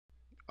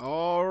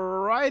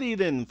Alrighty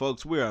then,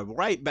 folks, we're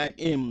right back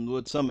in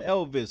with some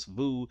Elvis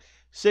Vu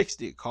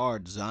 60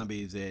 card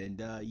zombies,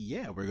 and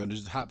yeah, we're gonna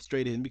just hop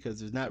straight in because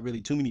there's not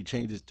really too many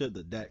changes to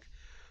the deck.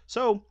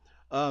 So,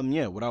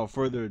 yeah, without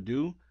further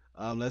ado,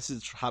 let's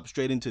just hop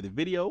straight into the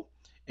video.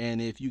 And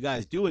if you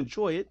guys do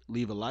enjoy it,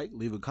 leave a like,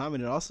 leave a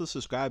comment, and also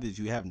subscribe if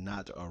you have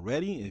not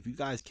already. And if you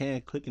guys can,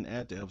 click an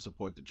ad to help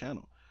support the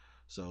channel.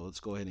 So let's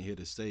go ahead and hit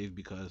the save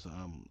because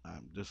I'm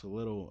just a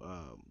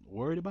little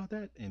worried about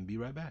that, and be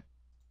right back.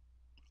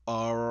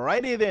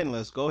 Alrighty then,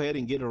 let's go ahead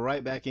and get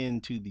right back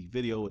into the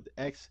video with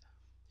XVZ,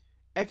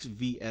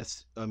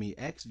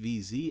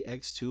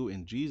 X2,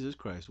 and Jesus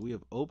Christ. We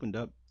have opened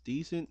up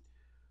decent.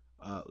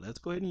 Let's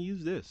go ahead and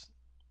use this.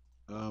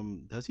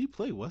 Does he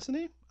play what's the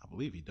name? I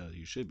believe he does.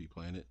 He should be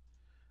playing it.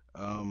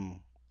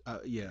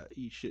 Yeah,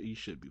 he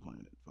should be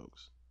playing it,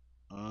 folks.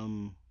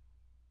 Um,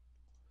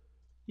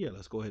 yeah,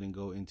 let's go ahead and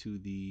go into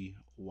the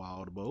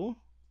Wild Bow.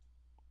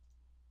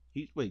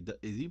 Wait,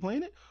 is he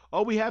playing it?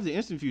 Oh, we have the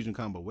instant fusion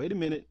combo. Wait a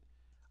minute.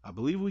 I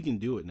believe we can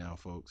do it now,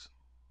 folks.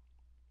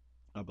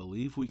 I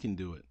believe we can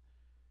do it.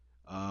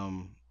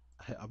 Um,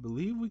 I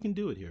believe we can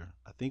do it here.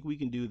 I think we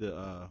can do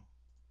the.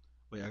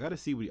 Wait, I gotta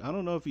see what. I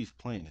don't know if he's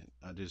playing it.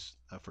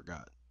 I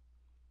forgot.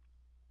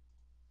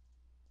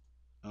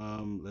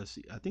 Let's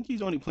see. I think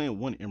he's only playing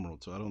one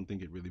emerald, so I don't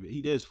think it really. He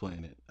is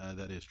playing it.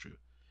 That is true.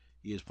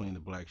 He is playing the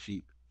black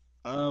sheep.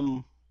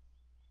 Um,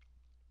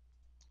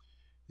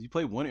 does he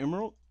play one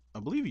emerald? I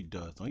believe he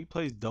does. No, he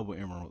plays double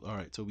emerald. All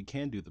right, so we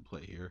can do the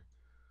play here.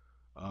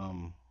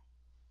 Um,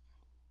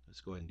 let's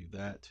go ahead and do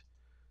that.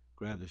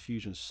 Grab the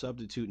fusion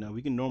substitute. Now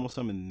we can normal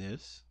summon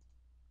this.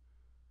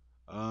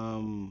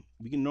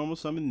 We can normal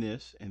summon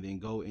this and then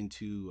go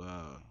into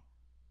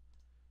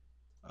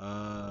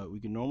we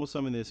can normal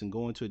summon this and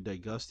go into a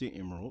Degusting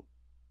Emerald,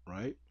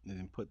 right? And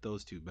then put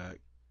those two back.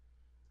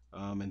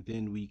 And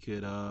then we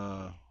could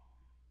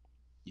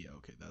yeah,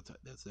 okay, that's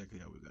exactly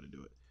how we gotta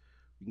do it.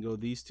 We can go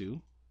these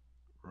two,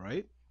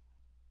 right?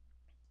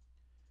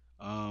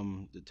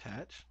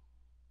 Detach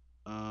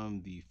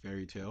the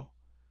fairy tale.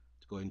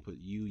 Let's go ahead and put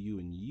you,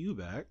 and you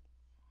back.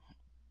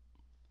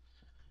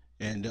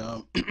 And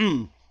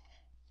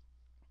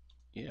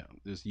yeah,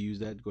 just use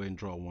that to go ahead and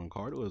draw one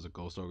card. Oh, there's a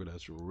Ghost Ogre,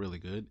 that's really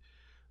good.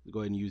 Let's go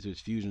ahead and use this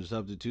fusion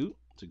substitute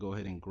to go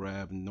ahead and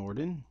grab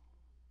Norden.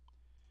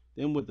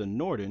 Then with the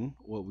Norden,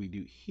 what we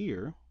do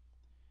here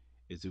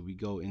is that we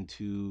go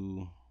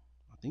into,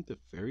 I think, the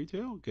fairy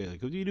tale. Okay,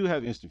 because you do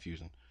have instant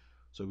fusion,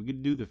 so we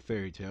could do the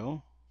fairy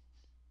tale.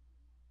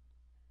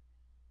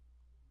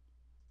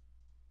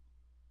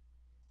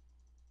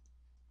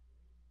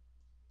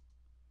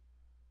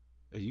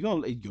 Are you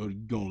gonna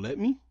let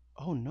me?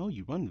 Oh no,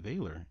 you run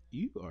Valor.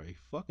 You are a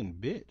fucking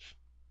bitch.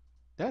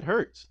 That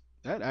hurts.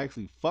 That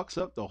actually fucks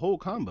up the whole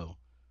combo.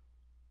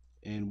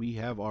 And we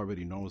have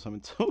already normal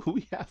summon, so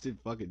we have to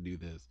fucking do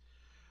this.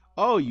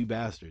 Oh, you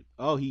bastard.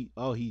 Oh, he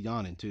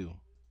yawning too.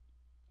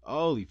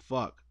 Holy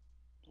fuck.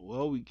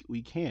 Well,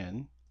 we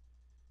can.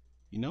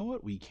 You know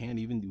what? We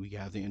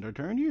have to end our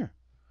turn here.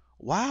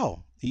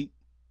 Wow. It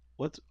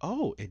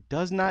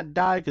does not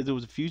die because it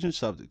was a fusion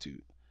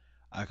substitute.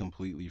 I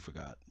completely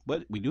forgot.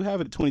 But we do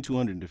have it at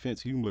 2200 in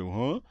defense. You can be like,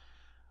 huh?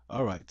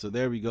 All right, so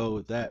there we go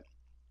with that.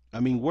 I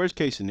mean, worst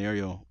case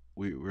scenario,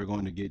 we're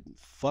going to get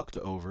fucked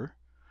over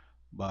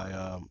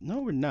by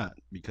no, we're not,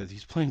 because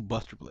he's playing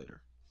Buster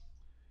Blader.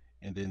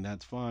 And then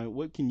that's fine.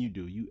 What can you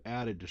do? You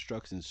add a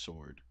destruction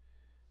sword.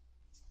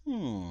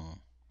 Hmm.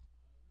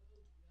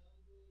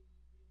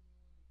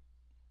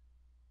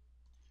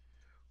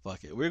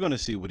 Fuck it. We're gonna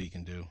see what he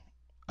can do.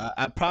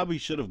 I probably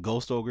should have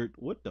ghost ogred.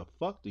 What the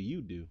fuck do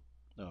you do?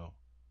 Oh,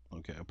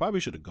 okay. I probably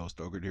should have ghost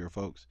ogred here,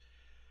 folks.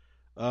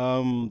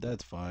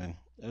 That's fine.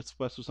 That's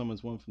special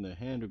summons one from the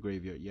hand or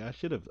graveyard. Yeah, I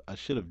should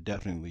have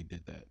definitely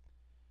did that.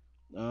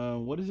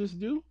 What does this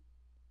do?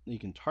 You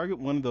can target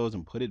one of those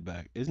and put it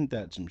back. Isn't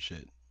that some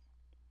shit?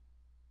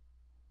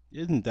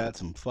 Isn't that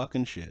some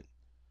fucking shit?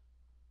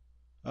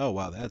 Oh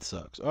wow, that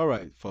sucks. All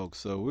right, folks.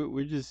 So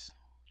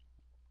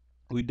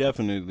we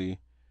definitely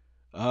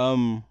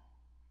um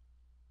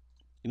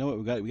you know what,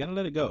 we gotta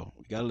let it go.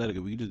 We gotta let it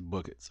go. We can just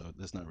book it, so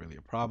that's not really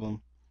a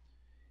problem.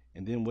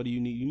 And then what do you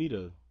need? You need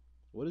a,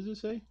 what does it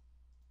say?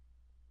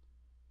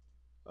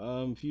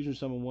 Fusion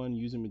summon one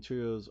using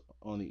materials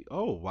on the.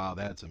 Oh wow,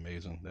 that's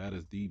amazing. That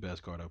is the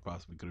best card I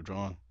possibly could have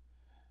drawn.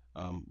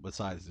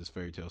 Besides this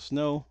fairy tale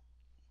snow.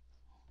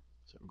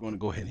 So we're going to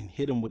go ahead and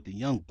hit him with the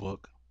young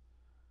book.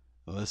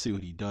 Well, let's see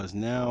what he does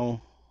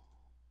now.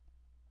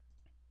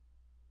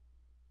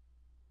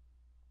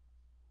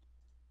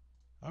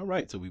 All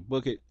right, so we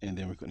book it, and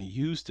then we're going to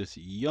use this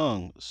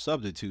young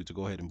substitute to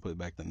go ahead and put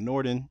back the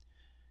Norden.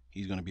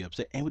 He's going to be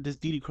upset, and with this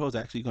DD Crow is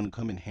actually going to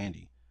come in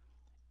handy.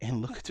 And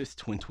look at this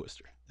Twin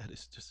Twister. That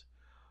is just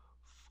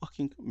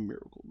fucking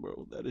miracle,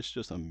 bro. That is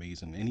just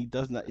amazing. And he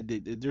does not.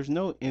 There's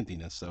no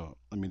emptiness, so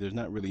I mean, there's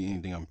not really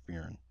anything I'm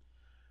fearing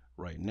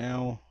right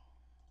now.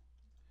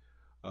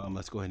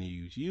 Let's go ahead and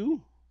use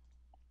you.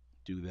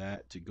 Do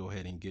that to go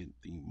ahead and get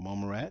the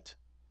Momorat.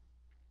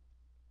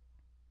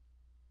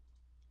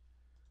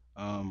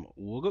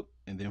 We'll go,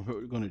 and then what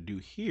we're going to do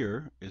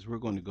here is we're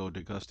going to go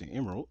to Gusting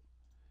Emerald,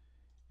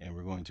 and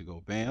we're going to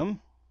go bam,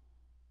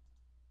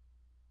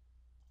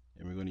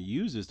 and we're going to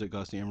use this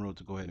Gusting Emerald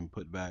to go ahead and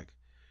put back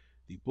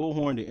the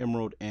Bullhorn, the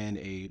Emerald, and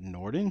a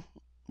Norden,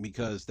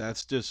 because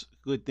that's just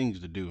good things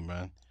to do,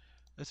 man.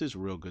 That's just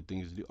real good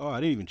things to do. Oh, I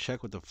didn't even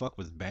check what the fuck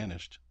was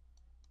banished.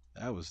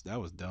 That was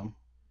dumb.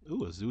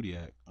 Ooh, a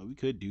Zoodiac. Oh, we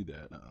could do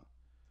that.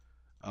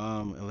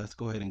 And let's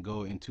go ahead and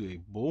go into a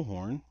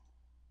Bullhorn.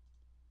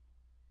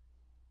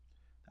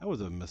 That was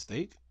a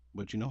mistake,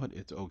 but you know what?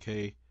 It's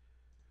okay.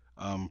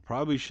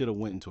 Probably should have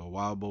went into a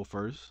Wild Bow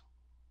first.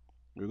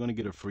 We're gonna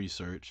get a free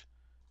search.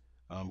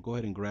 Go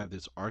ahead and grab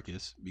this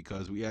Arcus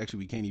because we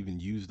can't even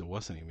use the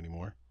what's name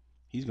anymore.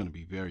 He's gonna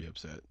be very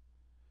upset.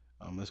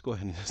 Let's go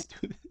ahead and just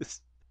do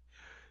this.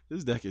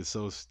 This deck is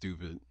so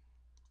stupid.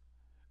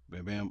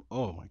 Bam bam.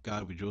 Oh my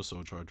god, we drew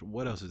Soul Charge.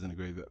 What else is in the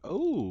graveyard?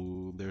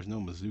 Oh, there's no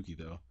Mizuki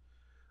though.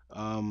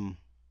 Um,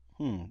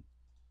 hmm.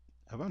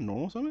 Have I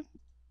normal summoned?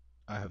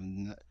 I have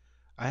not.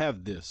 I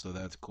have this, so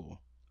that's cool.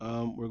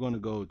 We're gonna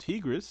go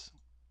Tigris.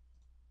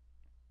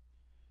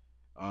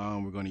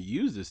 We're gonna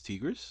use this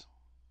Tigris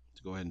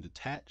to go ahead and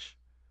detach.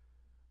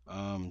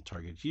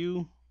 Target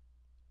you.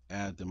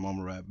 Add the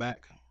Momo Rat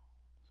back.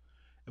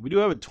 And we do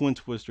have a Twin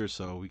Twister,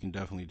 so we can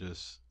definitely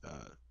just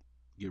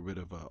get rid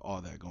of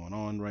all that going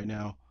on right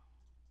now.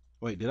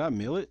 Wait, did I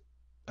mill it?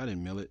 I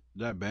didn't mill it.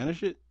 Did I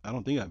banish it? I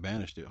don't think I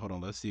banished it. Hold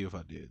on, let's see if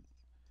I did.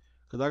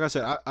 Because like I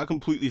said, I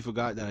completely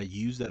forgot that I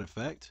used that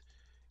effect.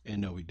 And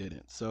no, we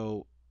didn't.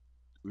 So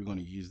we're going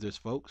to use this,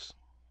 folks.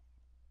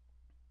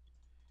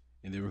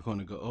 And then we're going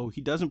to go, oh,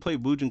 he doesn't play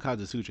Bujin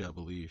Kazusuchi, I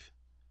believe.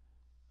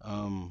 We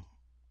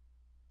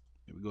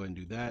go ahead and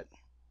do that.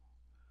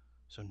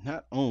 So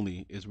not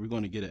only is we're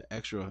going to get an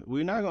extra,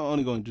 we're not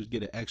only going to just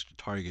get an extra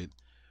target,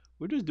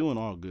 we're just doing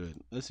all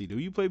good. Let's see, do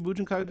you play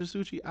Bujin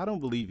Kazusuchi? I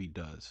don't believe he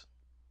does.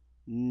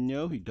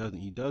 No, he doesn't.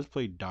 He does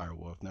play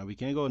Direwolf. Now we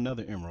can't go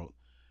another Emerald,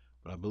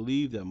 but I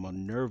believe that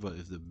Minerva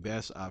is the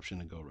best option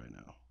to go right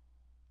now.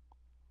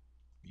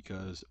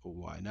 Because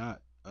why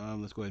not?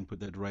 Let's go ahead and put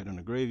that right on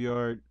the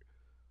graveyard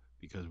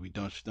because we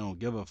don't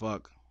give a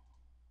fuck.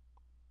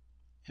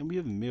 And we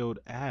have milled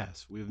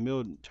ass. We have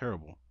milled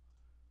terrible.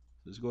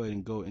 Let's go ahead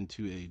and go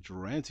into a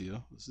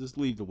Durantia. Let's just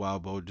leave the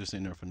Wild Bow just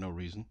in there for no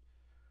reason.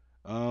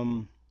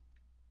 Um,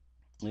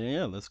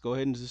 yeah, let's go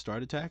ahead and just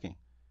start attacking.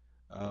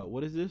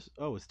 What is this?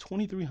 Oh, it's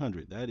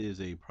 2300. That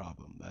is a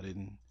problem. I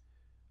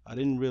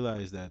didn't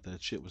realize that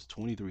that shit was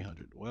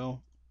 2300.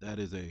 Well, that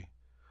is a.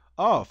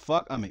 Oh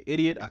fuck! I'm an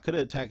idiot. I could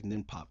have attacked and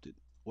then popped it.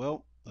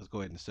 Well, let's go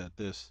ahead and set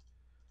this.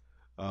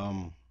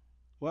 Um,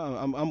 well,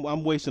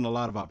 I'm wasting a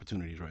lot of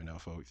opportunities right now,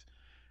 folks.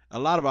 A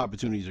lot of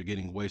opportunities are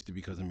getting wasted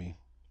because of me.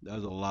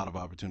 There's a lot of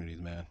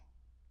opportunities, man.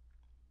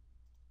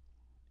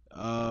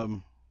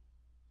 Um,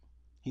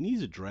 he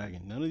needs a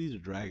dragon. None of these are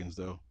dragons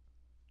though.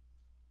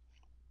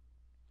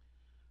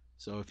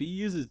 So if he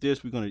uses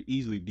this, we're gonna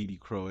easily DD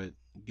Crow it.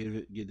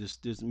 Get this,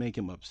 just make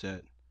him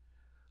upset.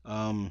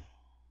 Um,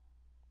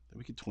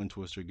 we could Twin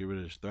Twister, get rid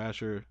of this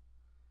Thrasher.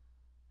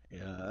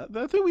 Yeah,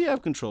 I think we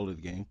have control of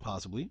the game,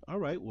 possibly. All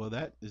right, well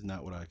that is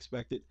not what I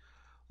expected.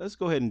 Let's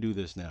go ahead and do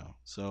this now.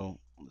 So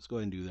let's go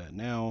ahead and do that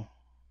now.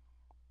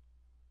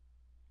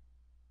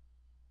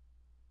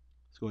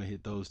 Let's go ahead and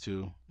hit those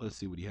two. Let's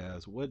see what he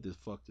has. What the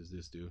fuck does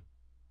this do?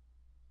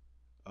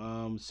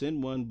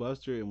 Send one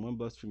Buster and one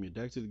Buster from your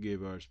deck to the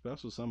graveyard.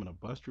 Special summon a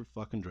Buster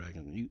fucking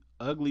dragon. You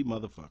ugly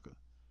motherfucker.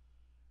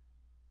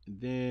 And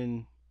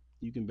then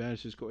you can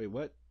banish this. Wait,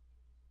 what?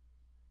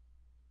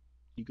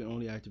 You can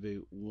only activate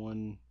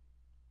one.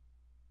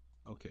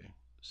 Okay,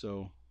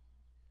 so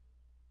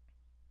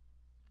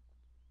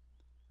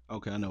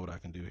okay, I know what I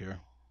can do here.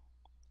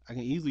 I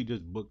can easily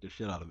just book the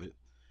shit out of it.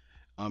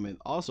 And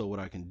also what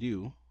I can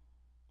do,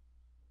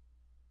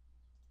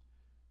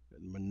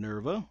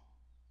 Minerva.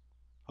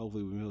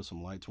 Hopefully we mill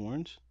some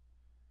lightsworns.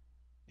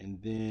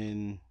 And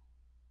then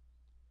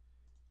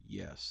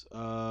yes.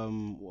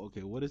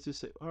 Okay, what does this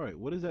say? All right,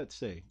 what does that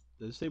say?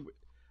 Does it say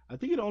I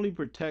think it only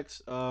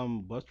protects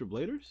Buster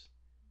Bladers?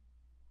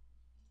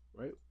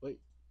 Right? Wait.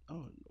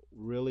 Oh,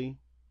 really?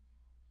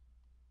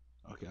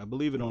 Okay, I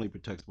believe it only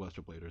protects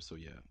Buster Bladers, so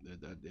yeah,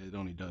 it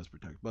only does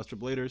protect Buster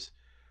Bladers.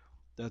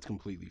 That's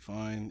completely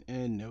fine.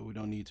 And no, we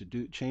don't need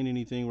to chain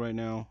anything right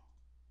now.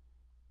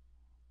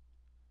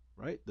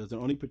 Right? Does it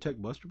only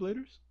protect Buster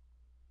Bladers?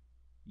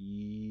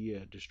 Yeah,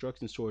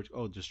 Destruction Sword.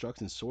 Oh,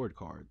 Destruction Sword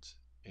cards,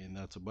 and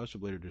that's a Buster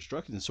Blader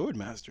Destruction Sword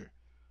Master.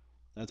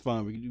 That's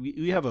fine.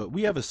 We have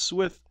a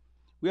swift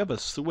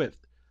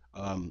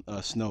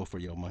snow for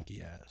your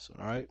monkey ass.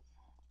 All right,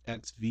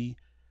 XV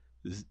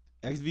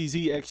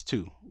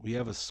XVZX2. We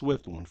have a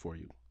swift one for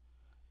you.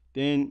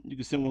 Then you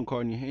can send one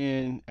card in your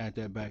hand, add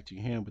that back to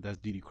your hand, but that's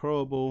DD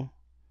Crowable.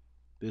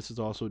 This is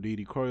also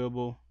DD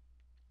Crowable.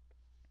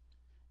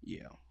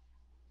 Yeah,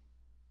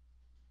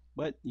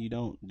 but you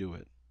don't do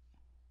it.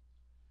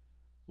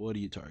 What are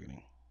you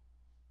targeting?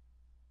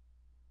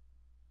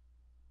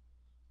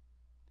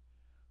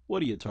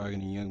 What are you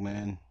targeting, young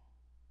man?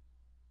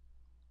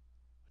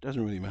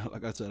 Doesn't really matter.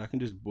 Like I said, I can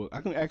just book.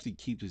 I can actually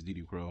keep this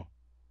DD Crow.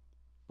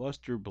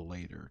 Buster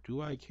Blader.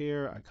 Do I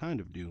care? I kind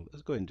of do.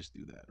 Let's go ahead and just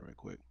do that right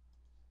quick.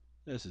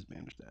 Let's just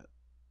manage that.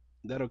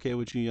 That okay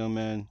with you, young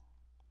man?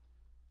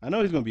 I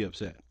know he's gonna be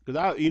upset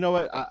because you know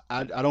what?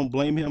 I don't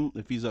blame him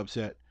if he's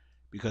upset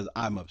because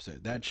I'm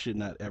upset. That should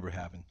not ever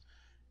happen.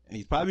 And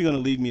he's probably gonna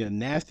leave me a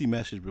nasty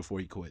message before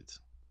he quits.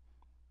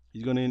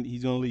 He's gonna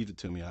leave it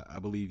to me. I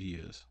believe he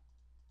is.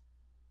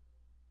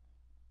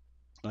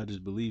 I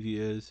just believe he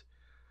is.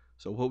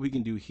 So what we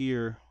can do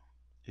here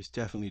is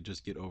definitely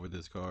just get over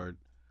this card.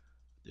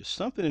 There's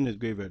something in his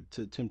graveyard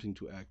attempting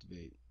to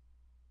activate.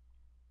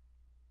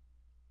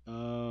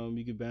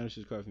 You can banish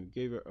this card from your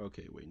graveyard.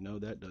 Okay, wait, no,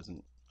 that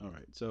doesn't. All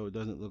right, so it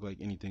doesn't look like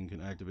anything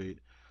can activate.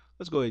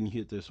 Let's go ahead and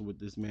hit this with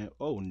this man.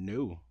 Oh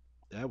no,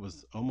 that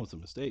was almost a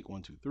mistake.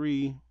 1, 2,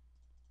 3,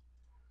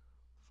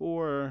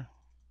 4,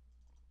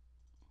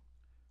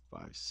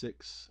 5,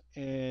 6,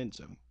 and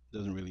 7.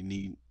 Doesn't really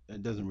need.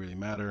 That doesn't really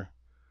matter.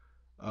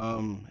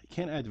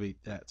 Can't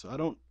activate that, so I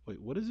don't.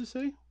 Wait, what does it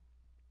say?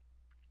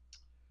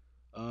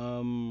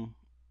 Um,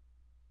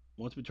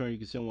 Once per turn, you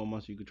can send one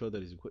monster you control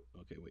that is equipped.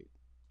 Okay, wait.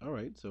 All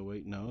right, so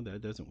wait, no,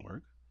 that doesn't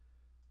work.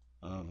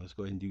 Let's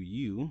go ahead and do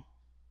you.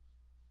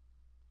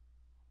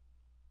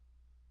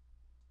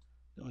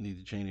 Don't need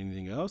to change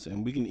anything else,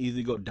 and we can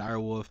easily go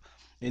Direwolf.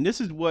 And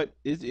this is what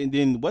is, and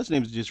then what's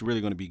name is just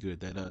really going to be good.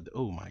 That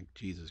oh my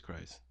Jesus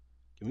Christ,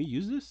 can we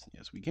use this?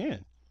 Yes, we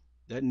can.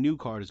 That new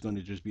card is going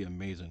to just be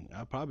amazing.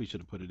 I probably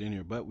should have put it in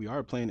here, but we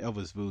are playing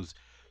Elvis Vu's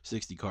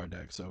 60 card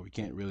deck, so we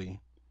can't really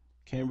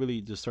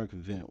just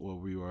circumvent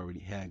what we already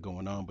had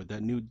going on. But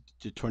that new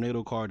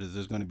tornado card is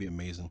just going to be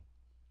amazing.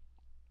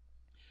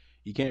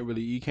 You can't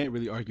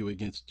really argue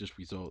against just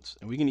results,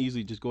 and we can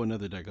easily just go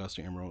another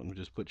Digoster Emerald and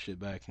just put shit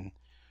back. And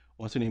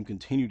once name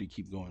continue to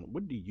keep going.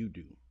 What do? You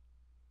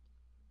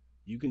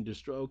can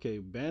destroy. Okay,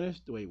 banish.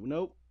 Wait,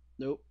 nope,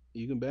 nope.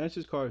 You can banish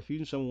this card,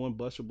 fusion summon one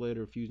Buster Blade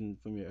or fusion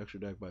from your extra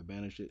deck by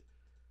banish it.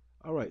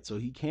 All right, so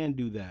he can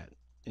do that,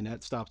 and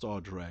that stops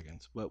all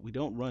dragons. But we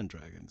don't run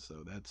dragons,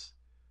 so that's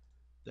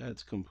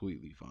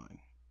completely fine.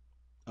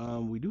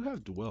 We do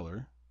have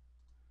Dweller,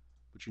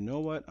 but you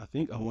know what? I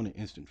think I want an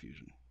instant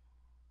fusion.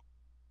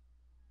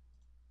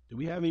 Do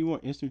we have any more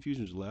instant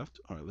fusions left?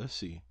 All right, let's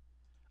see.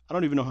 I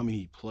don't even know how many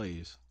he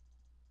plays.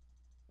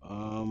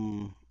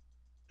 There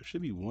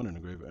should be one in the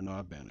graveyard. No,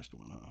 I banished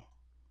one, huh?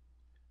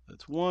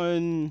 That's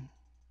one.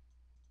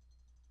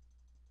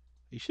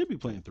 He should be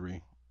playing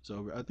 3.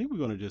 So I think we're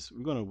gonna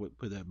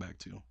put that back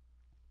too.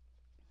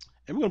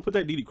 And we're gonna put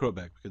that DD Crow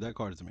back because that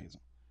card is amazing.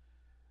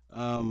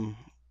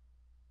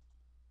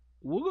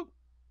 Whoop.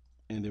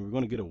 And then we're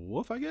gonna get a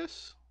wolf, I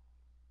guess.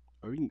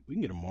 Or we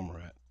can get a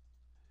Mormorat.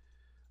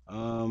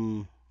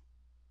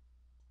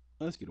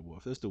 Let's get a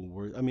wolf. That's the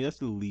worst. I mean, that's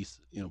the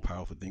least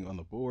powerful thing on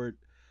the board.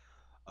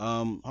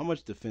 How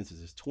much defense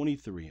is this?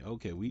 23.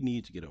 Okay, we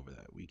need to get over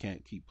that. We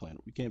can't keep playing.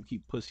 We can't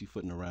keep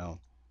pussyfooting around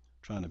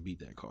trying to beat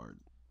that card.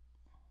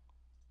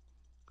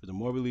 Because the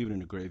more we leave it in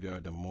the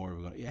graveyard, the more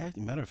we're gonna. Yeah, as a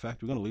matter of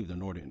fact, we're gonna leave the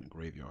Nordic in the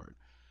graveyard.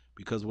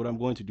 Because what I'm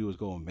going to do is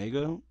go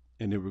Omega,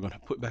 and then we're gonna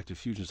put back the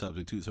fusion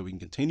substitute so we can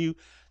continue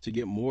to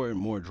get more and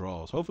more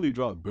draws. Hopefully, we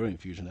draw a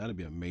brilliant fusion. That'd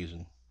be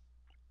amazing.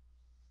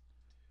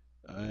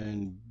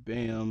 And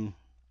bam.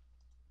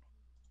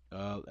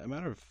 As a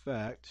matter of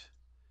fact,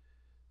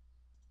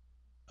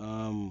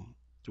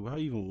 do I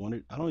even want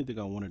it? I don't even think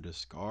I want to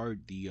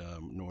discard the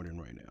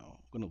Northern right now.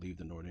 I'm gonna leave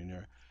the Northern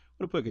there. I'm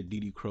gonna put a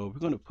DD Crow. We're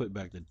gonna put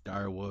back the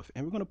Direwolf,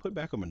 and we're gonna put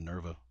back a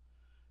Minerva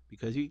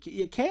because you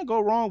can't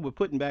go wrong with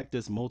putting back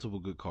this multiple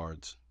good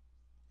cards,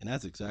 and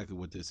that's exactly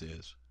what this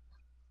is.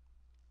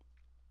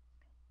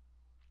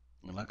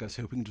 And like I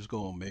said, we can just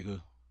go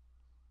Omega.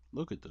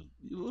 Look at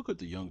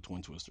the young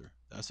Twin Twister.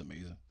 That's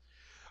amazing.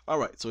 All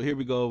right, so here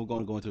we go. We're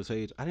going to go into a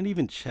stage. I didn't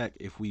even check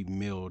if we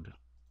milled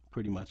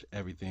pretty much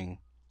everything.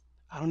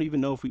 I don't even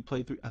know if we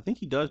play 3. I think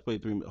he does play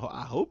 3.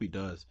 I hope he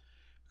does,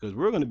 because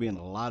we're going to be in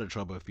a lot of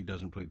trouble if he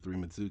doesn't play 3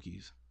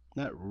 Mitsukis.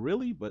 Not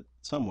really, but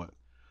somewhat.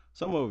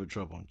 Somewhat of a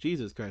trouble.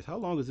 Jesus Christ, how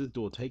long is this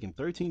duel taking?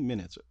 13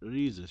 minutes.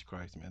 Jesus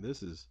Christ, man,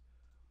 this is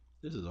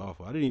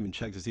awful. I didn't even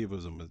check to see if it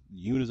was a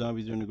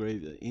Unizombies in the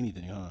grave,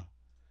 anything, huh?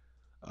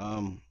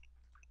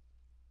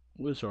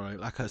 It's all right.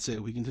 Like I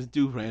said, we can just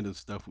do random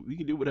stuff. We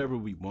can do whatever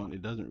we want.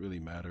 It doesn't really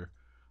matter.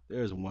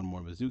 There's one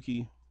more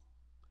Mizuki.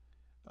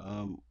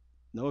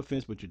 No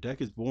offense, but your deck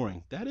is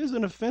boring. That is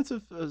an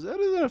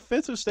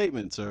offensive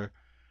statement, sir.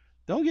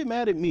 Don't get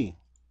mad at me.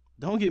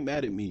 Don't get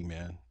mad at me,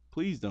 man.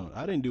 Please don't.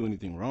 I didn't do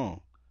anything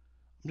wrong.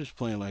 I'm just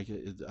playing like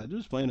it. I'm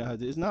just playing.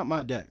 It's not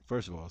my deck,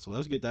 first of all. So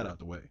let's get that out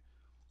the way.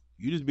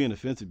 You just being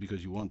offensive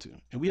because you want to.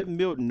 And we haven't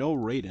built no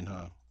Raiden,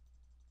 huh?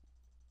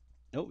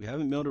 Nope, we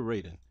haven't built a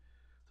Raiden.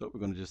 So we're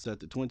gonna just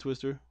set the Twin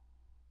Twister.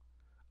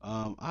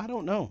 I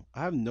don't know.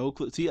 I have no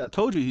clue. See, I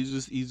told you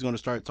he's gonna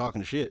start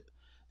talking shit.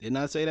 Didn't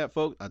I say that,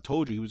 folks? I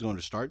told you he was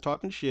gonna start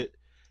talking shit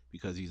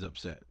because he's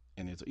upset.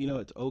 And it's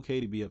okay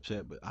to be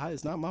upset, but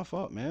it's not my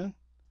fault, man.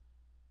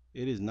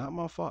 It is not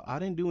my fault. I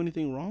didn't do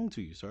anything wrong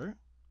to you, sir.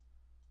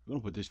 We're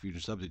gonna put this future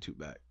substitute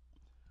back.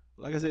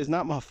 Like I said, it's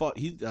not my fault.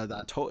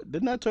 I told,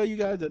 didn't I tell you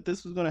guys that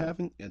this was gonna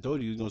happen? I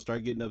told you he was gonna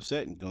start getting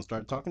upset and gonna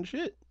start talking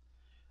shit.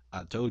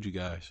 I told you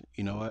guys.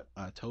 You know what?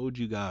 I told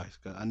you guys.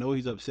 'Cause I know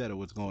he's upset at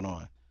what's going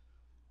on,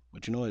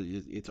 but you know what?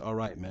 It's all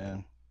right,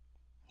 man.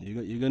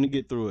 You're gonna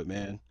get through it,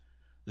 man.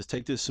 Just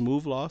take this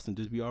smooth loss and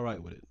just be all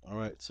right with it. All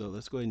right. So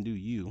let's go ahead and do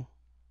you.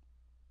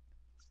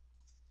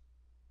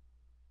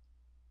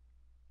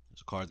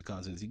 It's a card the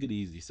contents. You could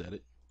easily set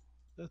it.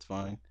 That's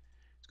fine.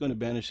 It's going to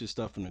banish his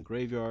stuff from the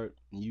graveyard,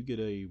 and you get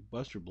a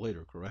Buster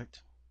Blader,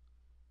 correct?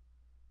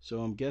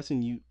 So I'm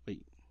guessing you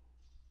wait,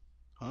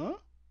 huh?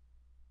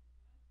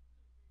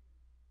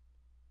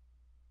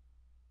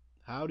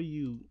 How do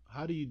you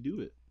do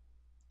it?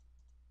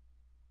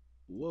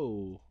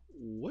 Whoa,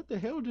 what the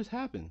hell just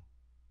happened?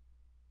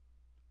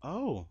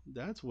 Oh,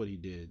 that's what he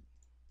did.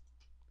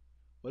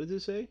 What does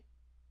it say?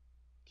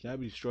 Can I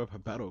be destroyed by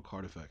battle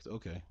card effects?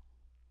 Okay.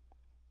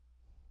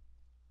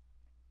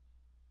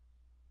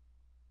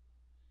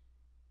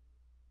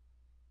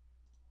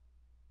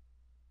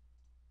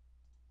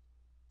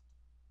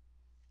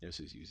 Let's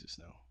just use this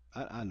now.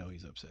 I know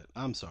he's upset.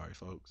 I'm sorry,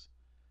 folks.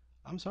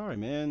 I'm sorry,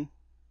 man.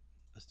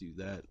 Let's do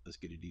that. Let's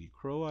get a DD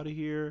Crow out of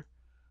here.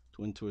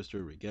 Twin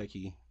Twister,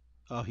 Regeki.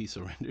 Oh, he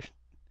surrendered.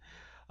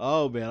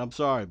 Oh man, I'm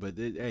sorry, but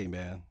hey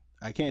man,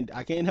 I can't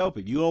help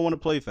it. You don't want to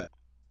play fast.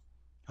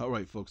 All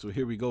right, folks. So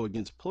here we go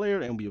against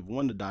player, and we have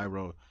won the die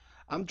roll.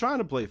 I'm trying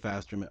to play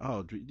faster, man.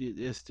 Oh,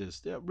 it's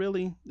just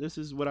really. This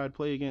is what I'd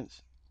play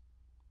against.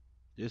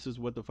 This is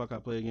what the fuck I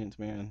play against,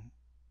 man.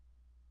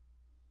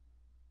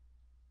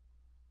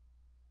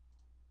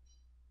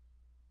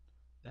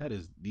 That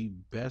is the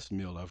best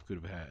meal I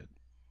could have had.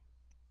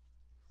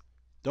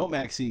 Don't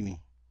Max see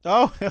me.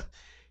 Oh,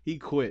 he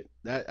quit.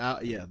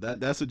 Yeah,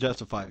 that's a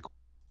justified.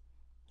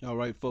 All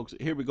right, folks.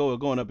 Here we go. We're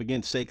going up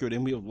against Sacred,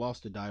 and we have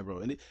lost the die roll.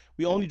 And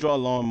we only draw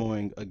lawn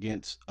mowing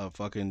against a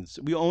fucking.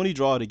 We only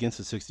draw it against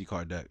a 60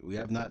 card deck. We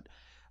have not.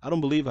 I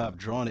don't believe I've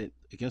drawn it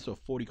against a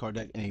 40 card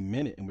deck in a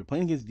minute, and we're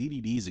playing against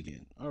DDDs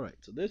again. All right,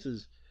 so this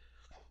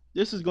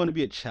is going to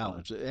be a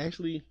challenge.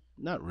 Actually,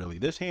 not really.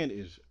 This hand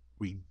is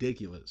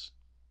ridiculous.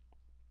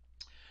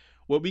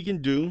 What we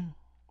can do,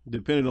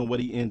 depending on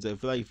what he ends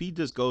up, like if he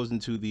just goes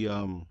into the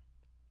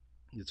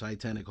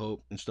Titanic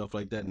Hope and stuff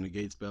like that, and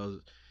negate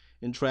spells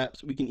and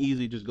traps, we can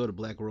easily just go to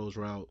Black Rose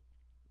route.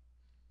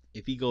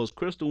 If he goes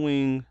Crystal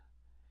Wing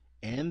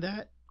and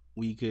that,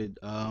 we could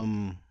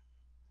summon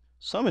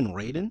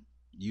Raiden,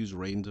 use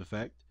Raiden's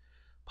effect,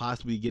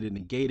 possibly get it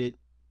negated.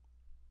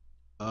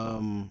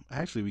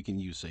 Actually, we can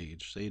use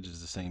Sage. Sage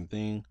is the same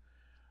thing.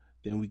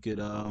 Then we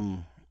could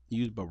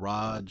use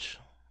Barrage.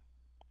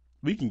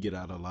 We can get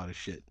out a lot of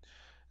shit.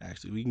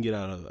 Actually, we can get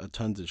out of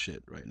tons of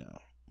shit right now.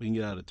 We can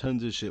get out of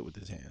tons of shit with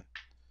this hand.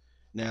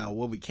 Now,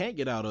 what we can't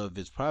get out of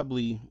is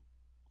probably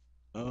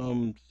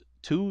um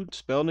two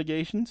spell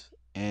negations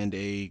and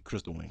a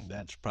crystal wing.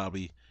 That's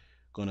probably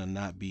gonna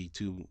not be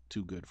too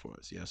good for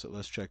us. Yeah, so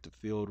let's check the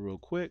field real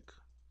quick.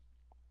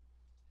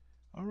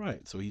 All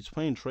right, so he's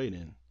playing trade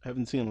in. I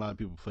haven't seen a lot of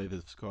people play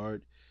this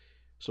card.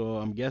 So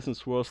I'm guessing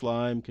Swirl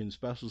Slime can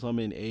special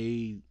summon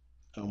a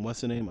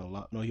what's the name?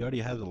 No, he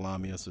already has a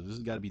Lamia, so this has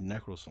got to be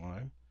Necro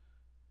Slime.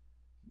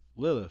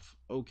 Lilith.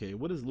 Okay,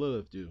 what does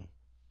Lilith do?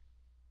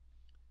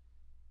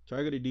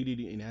 Target a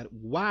DDD and add.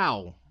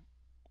 Wow.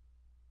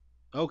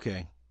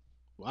 Okay.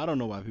 Well, I don't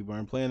know why people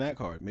aren't playing that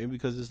card. Maybe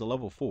because it's a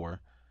level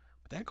 4.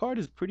 But that card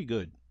is pretty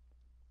good.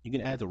 You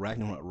can add the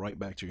Ragnarok right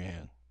back to your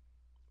hand.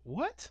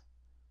 What?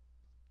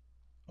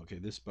 Okay,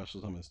 this special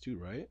summons too,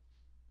 right?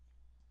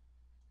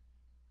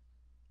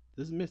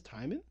 This is Miss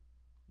Timon?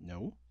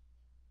 No.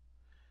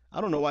 I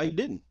don't know why he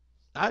didn't.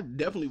 I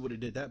definitely would have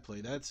did that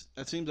play. That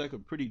seems like a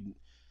pretty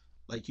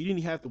like you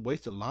didn't have to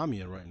waste a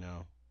Lamia right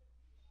now.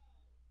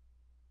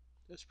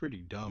 That's pretty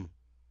dumb.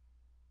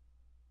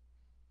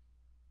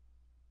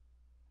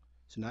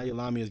 So now your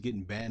Lamia is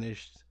getting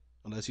banished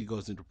unless he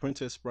goes into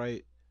Princess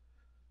Sprite.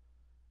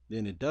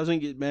 Then it doesn't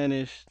get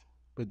banished,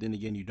 but then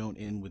again you don't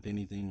end with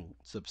anything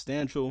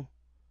substantial.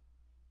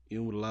 You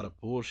end with a lot of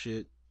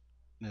bullshit.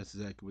 That's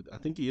exactly what I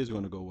think he is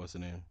going to go. What's the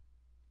name?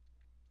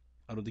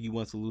 I don't think he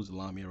wants to lose the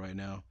Lamia right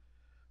now.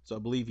 So I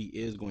believe he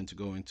is going to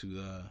go into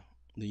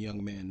the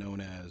young man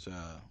known as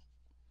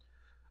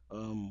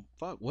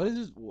fuck, what is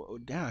this?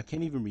 Damn, I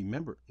can't even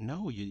remember.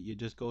 No, you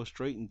just go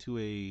straight into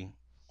a.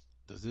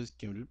 Does this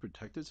can it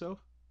protect itself?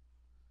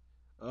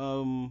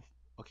 Um.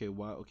 Okay.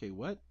 Why? Okay.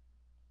 What?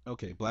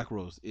 Okay. Black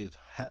Rose is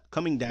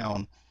coming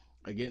down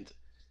against.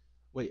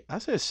 Wait, I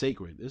said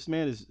sacred. This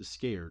man is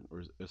scared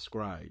or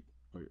scried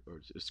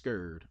or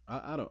scared.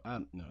 I don't. I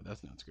no,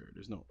 that's not scared.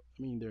 There's no.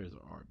 I mean, there is an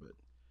R, but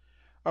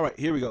all right.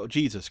 Here we go.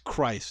 Jesus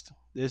Christ.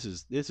 This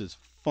is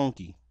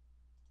funky.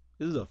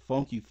 This is a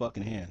funky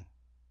fucking hand.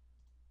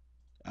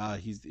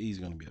 He's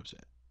gonna be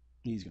upset.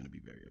 He's gonna be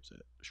very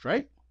upset.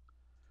 Strike?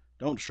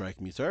 Don't strike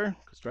me, sir.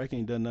 Cause strike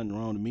ain't done nothing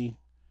wrong to me.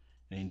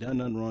 Ain't done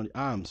nothing wrong.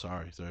 I'm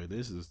sorry, sir.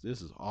 This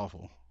is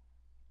awful.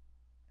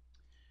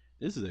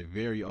 This is a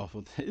very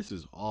awful. This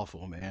is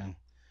awful, man.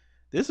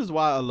 This is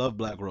why I love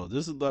Black Rose.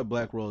 This is why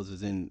Black Rose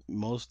is in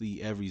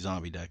mostly every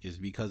zombie deck, is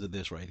because of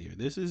this right here.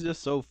 This is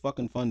just so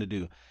fucking fun to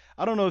do.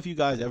 I don't know if you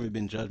guys ever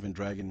been Judgment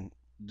Dragon,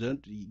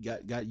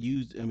 got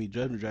used. I mean,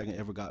 Judgment Dragon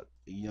ever got,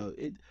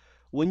 it.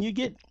 When you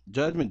get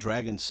Judgment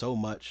Dragon so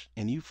much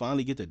and you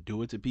finally get to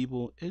do it to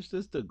people, it's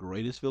just the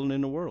greatest feeling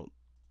in the world.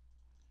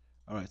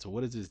 All right, so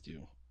what does this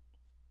do?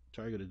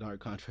 Target a dark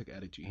contract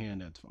added to your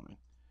hand. That's fine.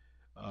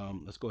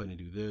 Let's go ahead and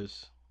do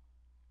this.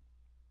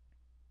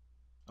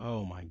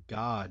 Oh my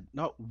god.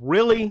 No,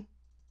 really?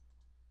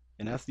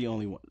 And that's the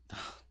only one.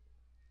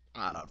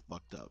 Ah, I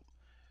fucked up.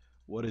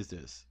 What is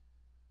this?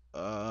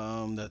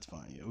 That's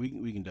fine. Yeah, we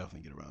can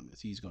definitely get around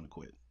this. He's gonna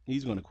quit.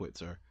 He's gonna quit,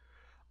 sir.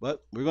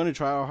 But we're gonna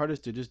try our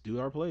hardest to just do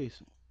our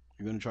plays.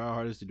 We're gonna try our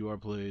hardest to do our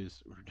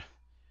plays.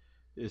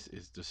 This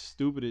is the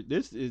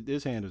stupidest.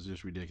 This hand is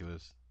just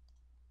ridiculous.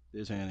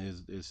 This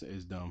hand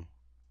is dumb.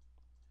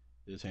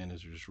 This hand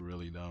is just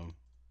really dumb.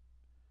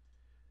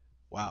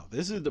 Wow,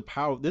 this is the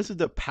power. This is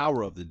the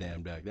power of the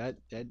damn deck. That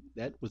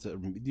was a.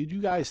 Did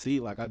you guys see?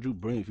 Like I drew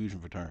Brilliant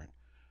Fusion for turn,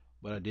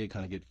 but I did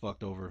kind of get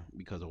fucked over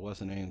because of what's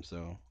the name.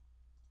 So,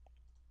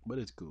 but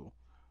it's cool.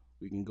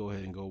 We can go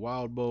ahead and go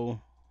Wild Bow,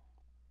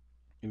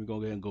 and we go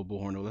ahead and go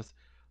Bullhorn. No,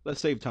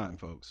 let's save time,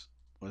 folks.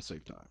 Let's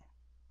save time.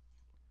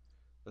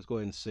 Let's go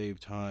ahead and save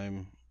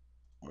time.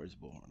 Where's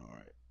Bullhorn? All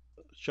right.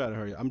 Let's try to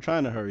hurry up. I'm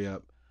trying to hurry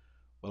up,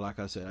 but like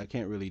I said, I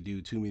can't really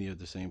do too many of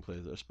the same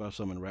plays. Especially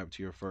summon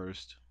Raptor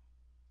first.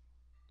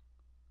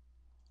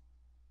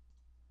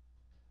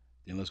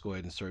 Then let's go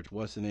ahead and search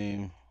what's the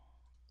name.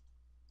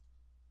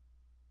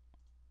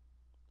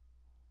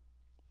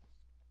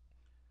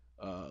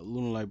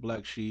 Lunalight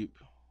Black Sheep.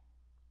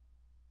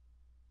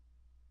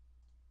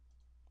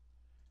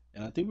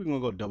 And I think we're gonna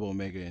go double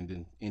Omega and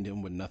then end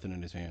him with nothing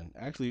in his hand.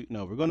 Actually,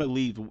 no, we're gonna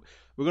leave.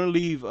 We're gonna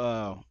leave.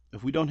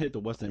 If we don't hit the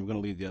what's name, we're gonna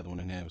leave the other one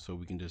in hand so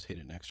we can just hit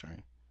it next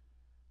turn.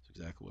 That's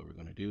exactly what we're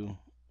gonna do.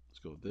 Let's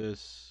go with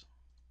this.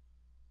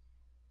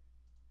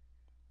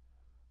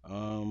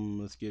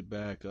 Let's get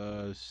back.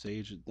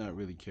 Sage. Not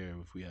really care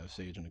if we have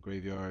Sage in the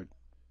graveyard.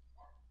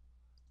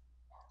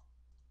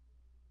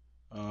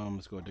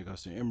 Let's go dig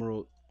us an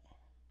Emerald.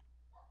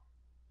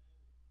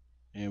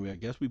 And I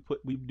guess we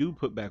do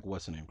put back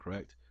what's the name,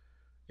 correct?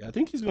 Yeah, I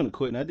think he's gonna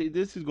quit. And I think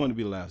this is going to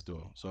be the last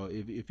duel. So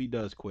if he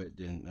does quit,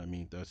 then I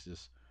mean that's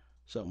just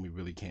something we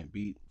really can't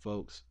beat,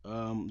 folks.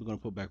 We're gonna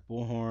put back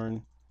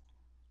Bullhorn.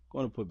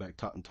 Going to put back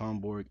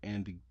Tomborg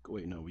and the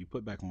wait no, we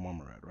put back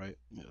Marmorat, right?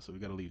 Yeah, so we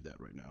got to leave that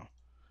right now.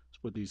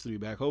 Let's put these three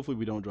back. Hopefully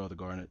we don't draw the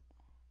Garnet.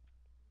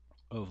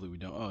 Hopefully we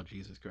don't. Oh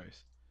Jesus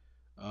Christ.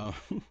 Um,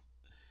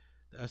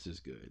 that's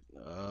just good.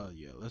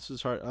 Yeah, let's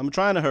just hurry. I'm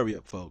trying to hurry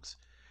up, folks.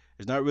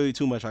 There's not really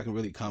too much I can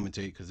really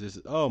commentate because this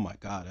is. Oh my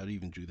God, I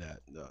even drew that.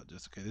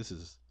 Just okay. This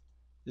is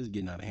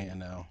getting out of hand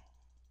now.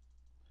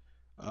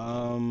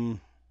 Um,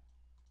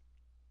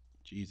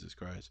 Jesus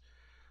Christ.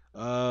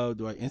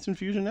 Do I instant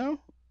fusion now?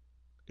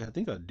 Yeah, I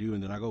think I do,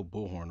 and then I go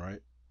Bullhorn, right?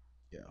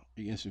 Yeah,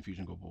 the instant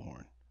fusion, go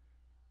Bullhorn.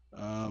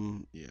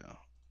 Yeah,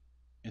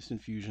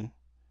 instant fusion.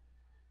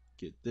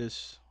 Get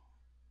this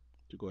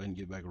to go ahead and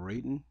get back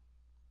Raiden.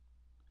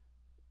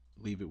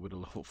 Leave it with a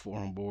level 4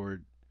 on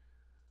board.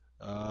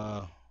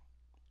 Go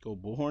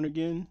Bullhorn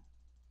again.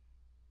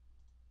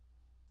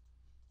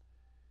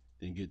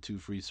 Then get 2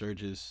 free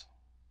surges.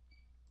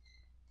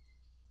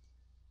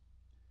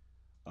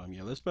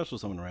 Yeah, let's special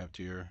summon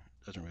Raptor.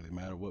 Doesn't really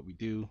matter what we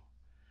do.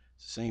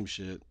 It's the same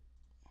shit.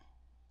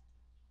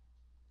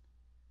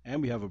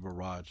 And we have a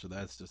barrage, so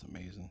that's just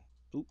amazing.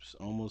 Oops,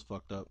 almost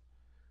fucked up.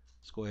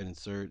 Let's go ahead and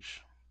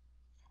search.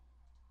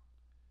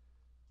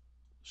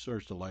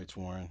 Search the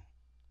lightsworn.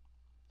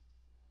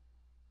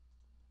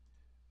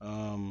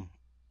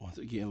 Once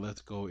again,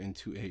 let's go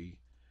into a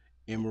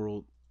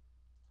emerald.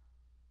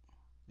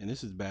 And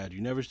this is bad.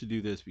 You never should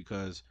do this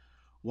because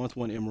once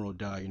one emerald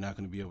die, you're not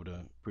going to be able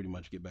to pretty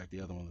much get back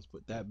the other one. Let's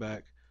put that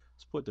back.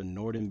 Let's put the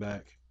Norden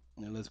back.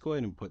 And let's go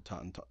ahead and put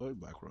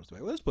Black Rose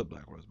back. Let's put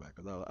Black Rose back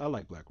because I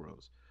like Black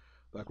Rose.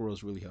 Black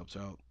Rose really helps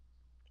out.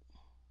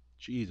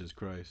 Jesus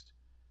Christ.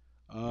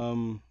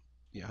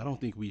 Yeah, I don't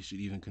think we should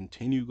even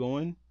continue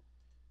going.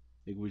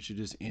 I think we should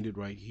just end it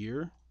right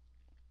here.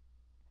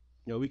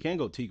 You know, we can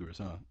go Tigris,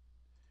 huh?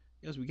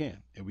 Yes, we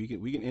can. And we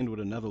can end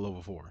with another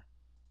level 4.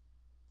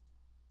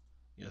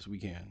 Yes, we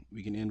can.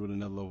 We can end with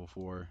another level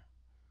 4.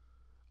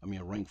 I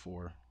mean, a rank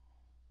 4.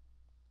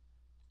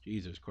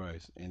 Jesus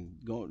Christ. And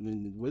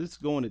what it's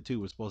going at 2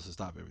 was supposed to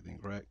stop everything,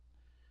 correct?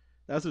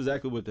 That's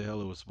exactly what the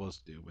hell it was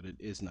supposed to do, but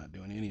it's not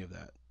doing any of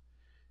that.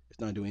 It's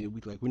not doing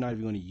it. We're not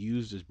even going to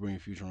use this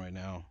Brilliant Fusion right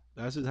now.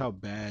 That's just how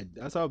bad.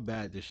 That's how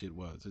bad this shit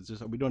was. It's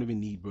just we don't even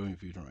need Brilliant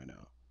Fusion right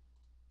now.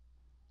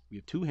 We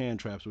have 2 hand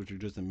traps, which are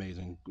just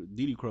amazing.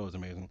 DD Crow is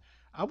amazing.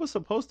 I was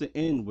supposed to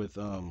end with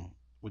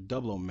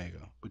double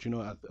Omega, but you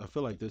know I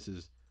feel like this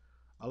is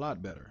a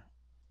lot better.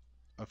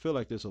 I feel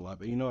like this a lot,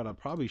 but you know what? I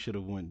probably should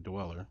have went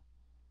Dweller.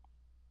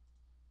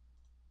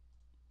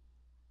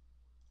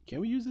 Can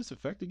we use this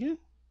effect again?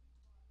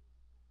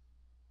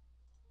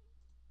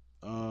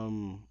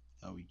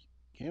 Are we?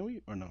 Can we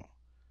or no?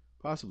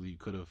 Possibly you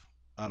could have.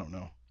 I don't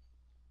know.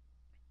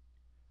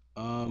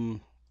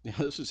 Yeah,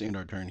 let's just end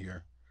our turn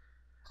here.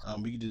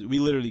 We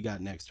literally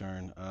got next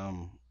turn.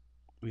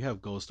 We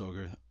have Ghost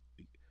Ogre.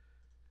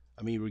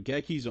 I mean,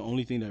 Rigeki's the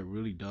only thing that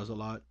really does a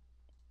lot.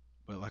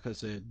 But like I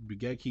said,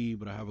 Rigeki,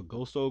 but I have a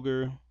Ghost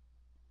Ogre.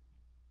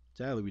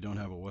 Sadly, we don't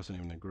have a what's the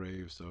name in the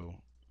grave, so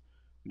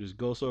we just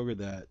Ghost Ogre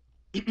that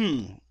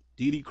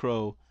DD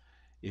Crow.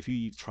 If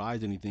he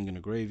tries anything in the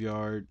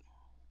graveyard,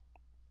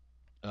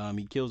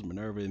 he kills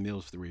Minerva and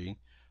mills 3.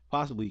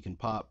 Possibly he can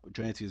pop.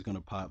 Drantia is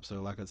gonna pop.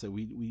 So like I said,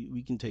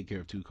 we can take care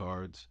of 2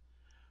 cards.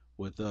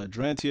 With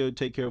Drantia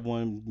take care of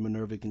 1,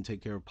 Minerva can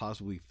take care of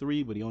possibly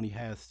 3, but he only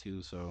has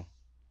 2. So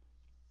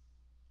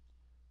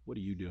what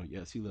are you doing?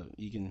 Yeah, see, look,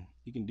 he can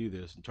do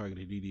this and target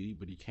a DD,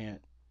 but he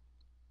can't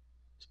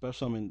special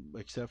summon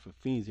except for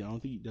Fiends. I don't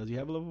think does he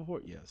have a level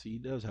 4? Yes, he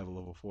does have a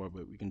level 4,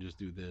 but we can just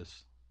do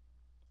this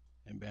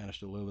and banish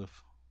the Lilith.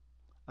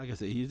 Like I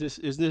said, he's just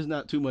is there's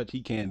not too much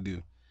he can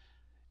do.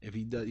 If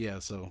he does, yeah.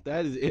 So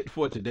that is it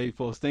for today,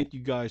 folks. Thank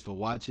you guys for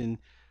watching.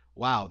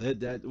 Wow,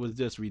 that was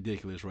just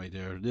ridiculous right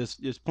there.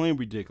 Just plain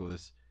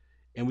ridiculous.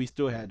 And we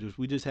still had just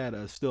we just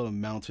had still a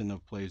mountain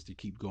of players to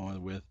keep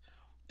going with.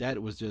 That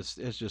was just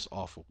it's just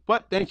awful.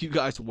 But thank you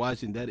guys for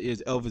watching. That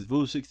is Elvis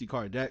Voodoo 60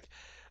 card deck.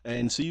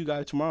 And see you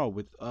guys tomorrow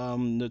with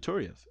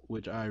Notorious,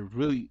 which I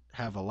really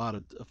have a lot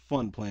of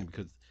fun playing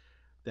because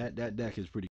that deck is pretty